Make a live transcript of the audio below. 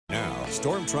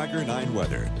Storm Tracker 9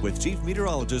 weather with Chief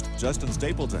Meteorologist Justin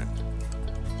Stapleton.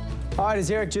 All right,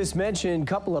 as Eric just mentioned, a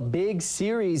couple of big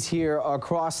series here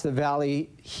across the valley.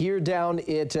 Here down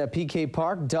at PK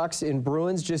Park, Ducks and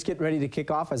Bruins just getting ready to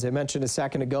kick off. As I mentioned a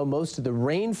second ago, most of the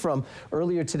rain from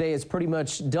earlier today is pretty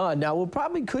much done. Now, we'll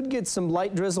probably could get some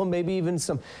light drizzle, maybe even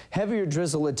some heavier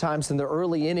drizzle at times in the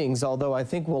early innings, although I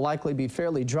think we'll likely be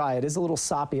fairly dry. It is a little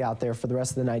soppy out there for the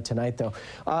rest of the night tonight, though.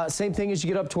 Same thing as you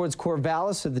get up towards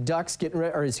Corvallis, so the Ducks getting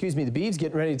ready, or excuse me, the Beavs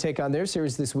getting ready to take on their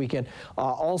series this weekend.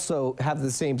 Also have the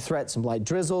same threat, some light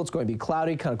drizzle. It's going to be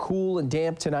cloudy, kind of cool and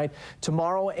damp tonight.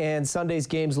 Tomorrow and Sunday's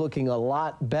game's looking a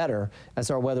lot better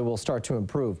as our weather will start to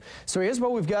improve. So here's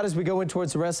what we've got as we go in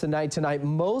towards the rest of the night tonight.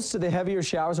 Most of the heavier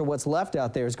showers, or what's left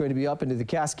out there, is going to be up into the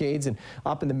Cascades and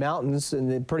up in the mountains, and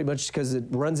then pretty much because it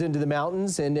runs into the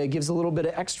mountains and it gives a little bit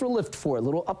of extra lift for it, a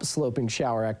little upsloping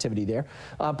shower activity there.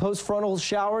 Post-frontal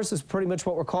showers is pretty much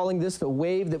what we're calling this. The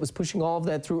wave that was pushing all of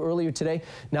that through earlier today,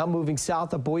 now moving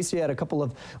south of Boise. Had a couple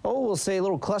of, we'll say a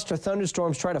little cluster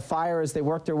thunderstorms try to fire as they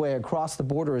work their way across the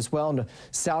border as well into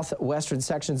southwestern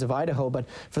sections of Idaho. But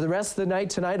for the rest of the night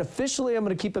tonight, officially I'm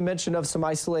going to keep a mention of some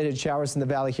isolated showers in the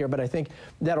valley here, but I think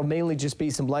that'll mainly just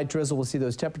be some light drizzle. We'll see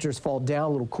those temperatures fall down a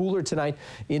little cooler tonight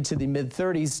into the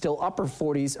mid-30s, still upper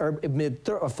 40s, or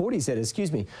mid-40s,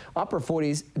 excuse me, upper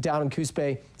 40s down in Coos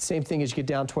Bay. Same thing as you get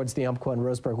down towards the Umpqua and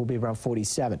Roseburg will be around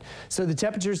 47. So the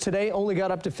temperatures today only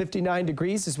got up to 59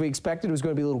 degrees as we expected. It was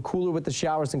going to be a little cooler with the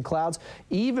showers and clouds,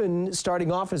 even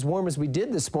starting off as warm as we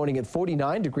did this morning at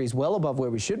 49 degrees, well above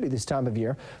where we should be this time of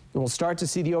year. And we'll start to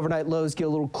see the overnight lows get a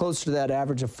little closer to that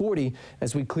average of 40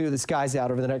 as we clear the skies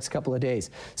out over the next couple of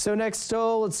days. So next,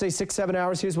 let's say 6-7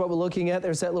 hours, here's what we're looking at.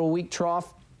 There's that little weak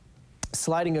trough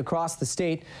sliding across the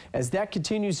state. As that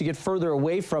continues to get further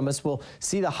away from us, we'll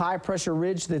see the high pressure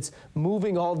ridge that's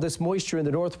moving all of this moisture in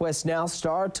the northwest now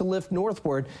start to lift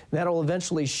northward. That'll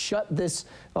eventually shut this,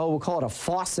 we'll call it a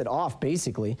faucet off,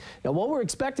 basically. Now, what we're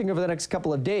expecting over the next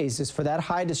couple of days is for that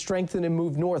high to strengthen and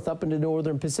move north up into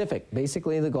northern Pacific,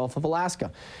 basically in the Gulf of Alaska.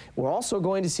 We're also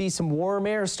going to see some warm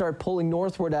air start pulling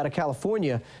northward out of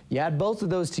California. You add both of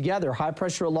those together, high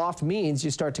pressure aloft means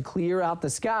you start to clear out the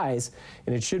skies,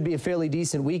 and it should be a fairly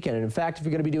decent weekend. And in fact, if you're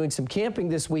going to be doing some camping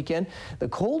this weekend, the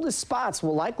coldest spots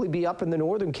will likely be up in the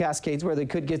northern Cascades, where they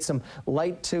could get some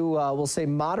light to, we'll say,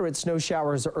 moderate snow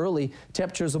showers early.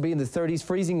 Temperatures will be in the 30s,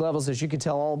 freezing levels, as you can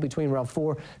tell, all between around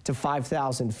 4,000 to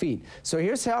 5,000 feet. So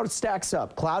here's how it stacks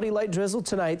up. Cloudy, light drizzle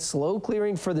tonight, slow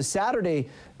clearing for the Saturday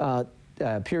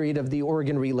period of the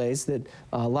Oregon relays that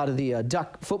a lot of the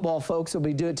Duck football folks will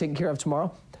be taking care of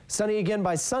tomorrow. Sunny again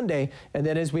by Sunday, and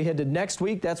then as we head to next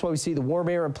week, that's why we see the warm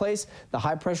air in place, the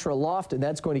high pressure aloft, and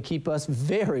that's going to keep us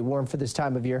very warm for this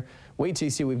time of year. Wait till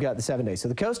you see what we've got the 7 days. So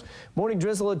the coast, morning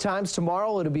drizzle at times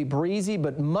tomorrow. It'll be breezy,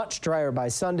 but much drier by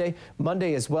Sunday.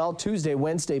 Monday as well. Tuesday,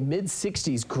 Wednesday,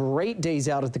 mid-60s. Great days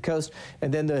out at the coast.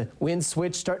 And then the winds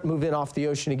switch, start to move in off the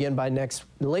ocean again by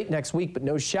late next week, but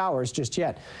no showers just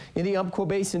yet. In the Umpqua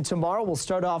Basin tomorrow, we'll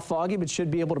start off foggy, but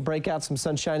should be able to break out some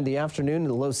sunshine in the afternoon in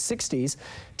the low 60s.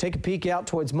 Take a peek out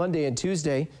towards Monday and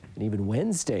Tuesday, and even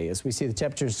Wednesday, as we see the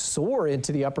temperatures soar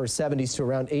into the upper 70s to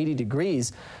around 80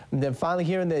 degrees. And then finally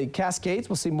here in the Cascades,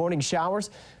 we'll see morning showers.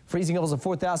 Freezing levels of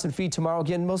 4,000 feet tomorrow.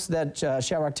 Again, most of that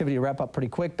shower activity will wrap up pretty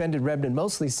quick. Bend and Redmond,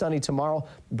 mostly sunny tomorrow.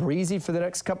 Breezy for the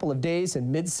next couple of days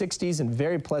and mid-60s and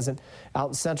very pleasant out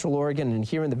in central Oregon and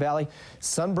here in the valley.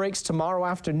 Sun breaks tomorrow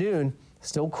afternoon.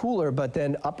 Still cooler, but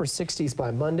then upper 60s by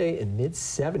Monday and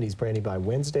mid-70s, Brandy, by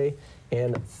Wednesday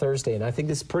and Thursday. And I think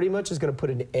this pretty much is going to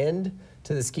put an end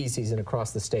to the ski season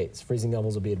across the states. Freezing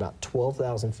levels will be about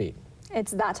 12,000 feet.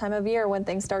 It's that time of year when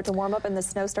things start to warm up and the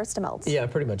snow starts to melt. Yeah,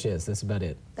 it pretty much is. That's about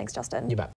it. Thanks, Justin. You bet.